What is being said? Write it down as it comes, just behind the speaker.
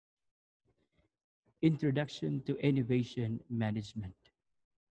Introduction to Innovation Management.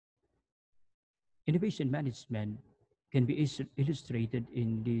 Innovation management can be illustrated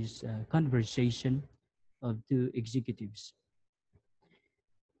in this conversation of two executives.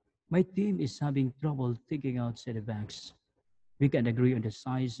 My team is having trouble thinking outside the box. We can agree on the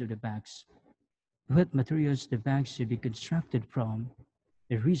size of the box, what materials the box should be constructed from,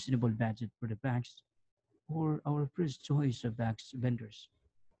 a reasonable budget for the box, or our first choice of box vendors.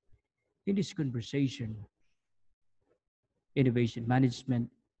 In this conversation, innovation management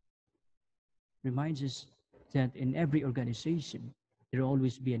reminds us that in every organization, there will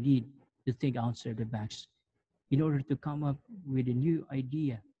always be a need to think outside the box in order to come up with a new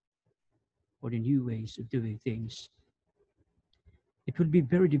idea or the new ways of doing things. It will be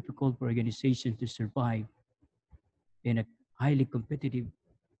very difficult for organizations to survive in a highly competitive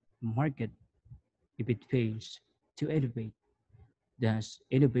market if it fails to innovate. Thus,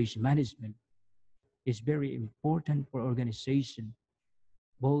 innovation management is very important for organization,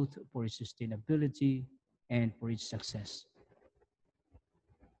 both for its sustainability and for its success.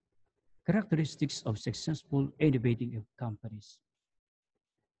 Characteristics of successful innovating companies.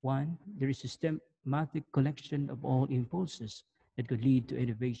 One, there is a systematic collection of all impulses that could lead to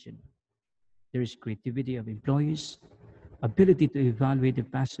innovation. There is creativity of employees, ability to evaluate the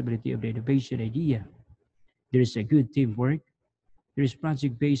possibility of the innovation idea. There is a good teamwork. There is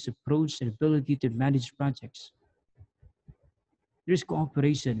project-based approach and ability to manage projects. There is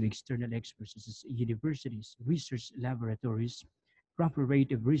cooperation with external experts such as universities, research laboratories, proper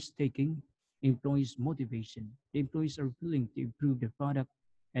rate of risk-taking, employees' motivation. The employees are willing to improve the product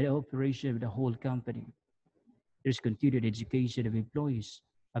and the operation of the whole company. There's continued education of employees,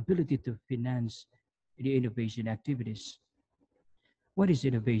 ability to finance the innovation activities. What is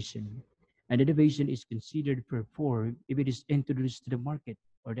innovation? And innovation is considered performed if it is introduced to the market,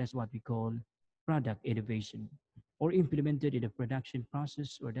 or that's what we call product innovation, or implemented in the production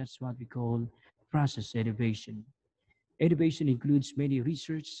process, or that's what we call process innovation. Innovation includes many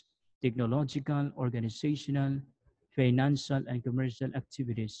research, technological, organizational, financial, and commercial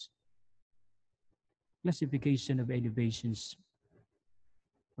activities. Classification of innovations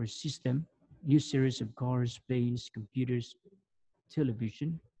or system, new series of cars, planes, computers,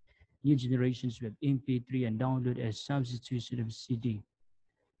 television, new generations with MP3 and download as substitution of CD,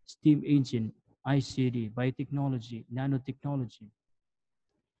 steam engine, ICD, biotechnology, nanotechnology,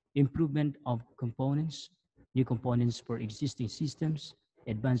 improvement of components, new components for existing systems,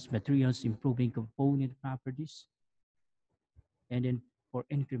 advanced materials improving component properties, and then for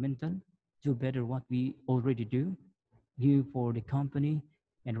incremental, do better what we already do, new for the company,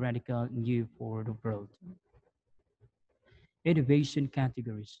 and radical new for the world. Innovation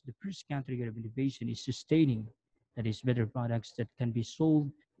categories. The first category of innovation is sustaining, that is, better products that can be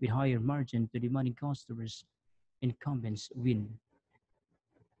sold with higher margin to demanding customers. Incumbents win.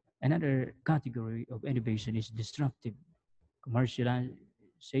 Another category of innovation is disruptive,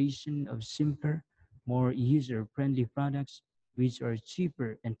 commercialization of simpler, more user friendly products which are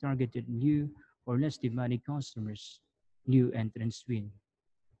cheaper and targeted new or less demanding customers. New entrants win.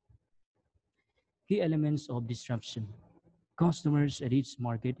 Key elements of disruption. Customers at each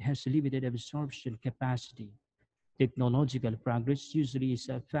market has limited absorption capacity. Technological progress usually is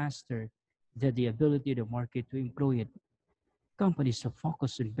faster than the ability of the market to employ it. Companies are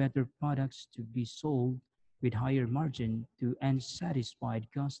focused on better products to be sold with higher margin to unsatisfied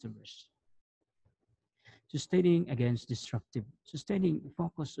customers. Sustaining against disruptive. Sustaining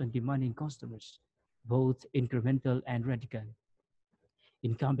focus on demanding customers, both incremental and radical.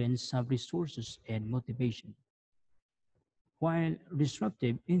 Incumbents have resources and motivation, while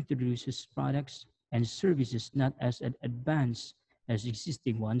disruptive introduces products and services not as advanced as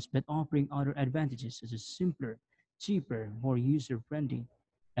existing ones, but offering other advantages such as simpler, cheaper, more user-friendly,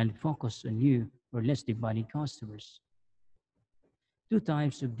 and focus on new or less demanding customers. Two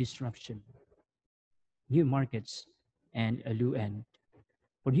types of disruption, new markets and a low end.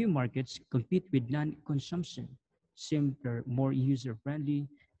 For new markets, compete with non-consumption, simpler, more user-friendly,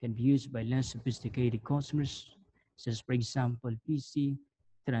 can be used by less sophisticated customers, such as, for example, PC,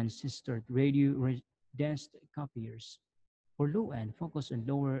 transistor, radio, or desk copiers. For low-end, focus on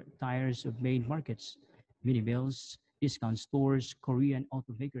lower tiers of main markets, mini mills, discount stores, Korean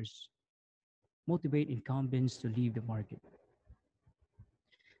automakers. Motivate incumbents to leave the market.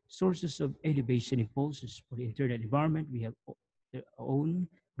 Sources of innovation impulses for the internal environment. We have their own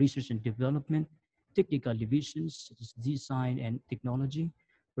research and development, technical divisions such as design and technology,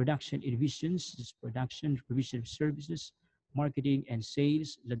 production divisions such as production, provision of services, marketing and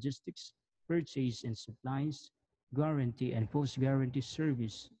sales, logistics, purchase and supplies, guarantee and post-guarantee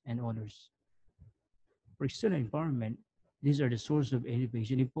service, and others. For external environment, these are the source of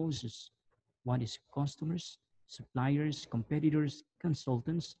innovation impulses. One is customers, suppliers, competitors,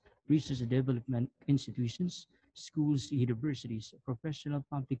 consultants, research and development institutions, schools, universities, professional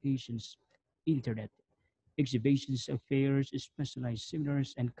publications, internet, exhibitions, fairs, specialized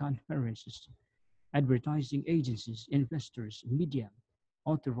seminars and conferences, advertising agencies, investors, media,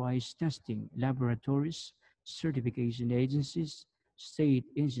 authorized testing laboratories, certification agencies, state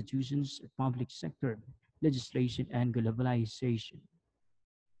institutions, public sector, legislation, and globalization.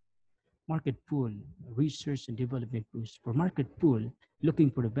 Market pool, research and development boost. For market pool, looking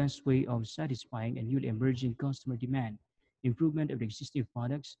for the best way of satisfying a newly emerging customer demand, improvement of the existing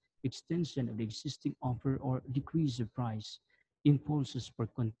products, extension of the existing offer, or decrease of price. Impulses for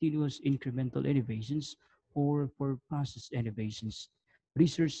continuous incremental innovations or for process innovations.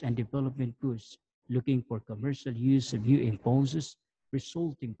 Research and development boost, looking for commercial use of new impulses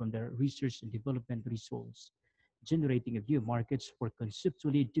resulting from the research and development results, generating of new markets for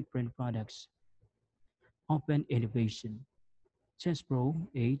conceptually different products. Open innovation. Chesbrough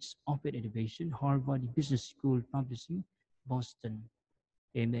AIDS, Open Innovation, Harvard Business School Publishing, Boston,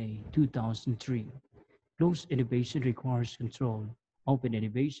 MA 2003. Closed innovation requires control. Open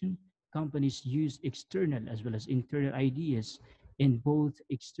innovation, companies use external as well as internal ideas in both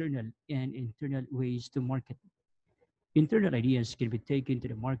external and internal ways to market. Internal ideas can be taken to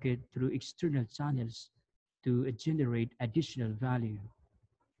the market through external channels to generate additional value.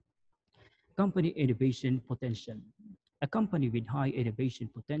 Company innovation potential. A company with high innovation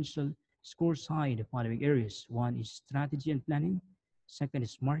potential scores high in the following areas. One is strategy and planning. Second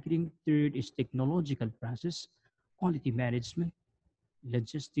is marketing. Third is technological process, quality management,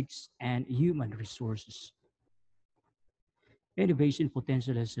 logistics, and human resources. Innovation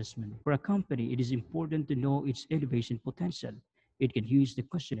potential assessment. For a company, it is important to know its innovation potential. It can use the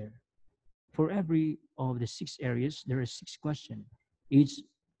questionnaire. For every of the six areas, there are six questions, each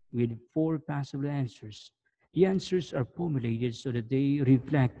with four possible answers. The answers are formulated so that they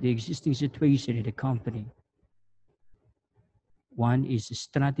reflect the existing situation in the company. One is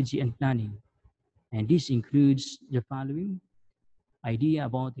strategy and planning, and this includes the following: idea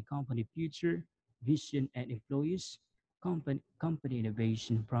about the company future, vision and employees, company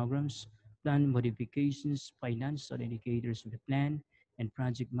innovation programs, plan modifications, financial indicators of the plan, and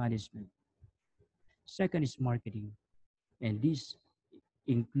project management. Second is marketing, and this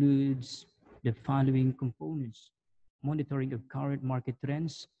includes the following components: monitoring of current market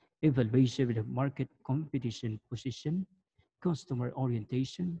trends, evaluation of the market competition position, customer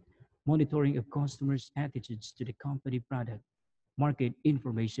orientation, monitoring of customers' attitudes to the company product, market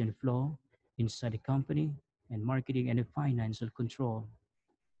information flow inside the company, and marketing and financial control.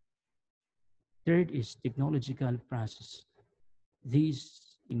 Third is technological process.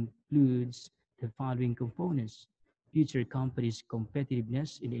 This includes the following components: future companies'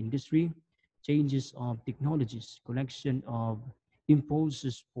 competitiveness in the industry, changes of technologies, collection of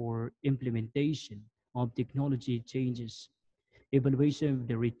impulses for implementation of technology changes, evaluation of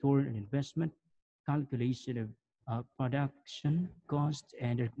the return on investment, calculation of production cost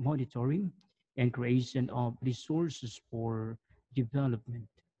and monitoring, and creation of resources for development.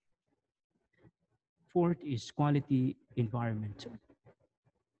 Fourth is quality environment.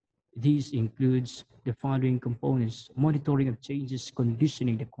 This includes the following components: monitoring of changes,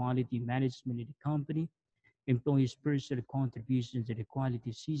 conditioning the quality management in the company, employees' personal contributions to the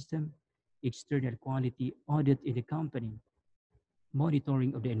quality system, external quality audit in the company,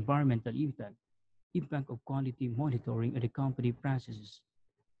 monitoring of the environmental impact, impact of quality monitoring of the company processes,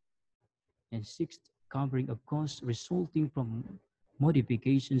 and sixth, covering of costs resulting from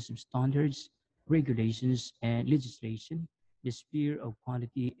modifications of standards, regulations, and legislation, the sphere of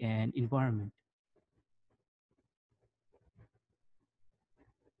quality and environment.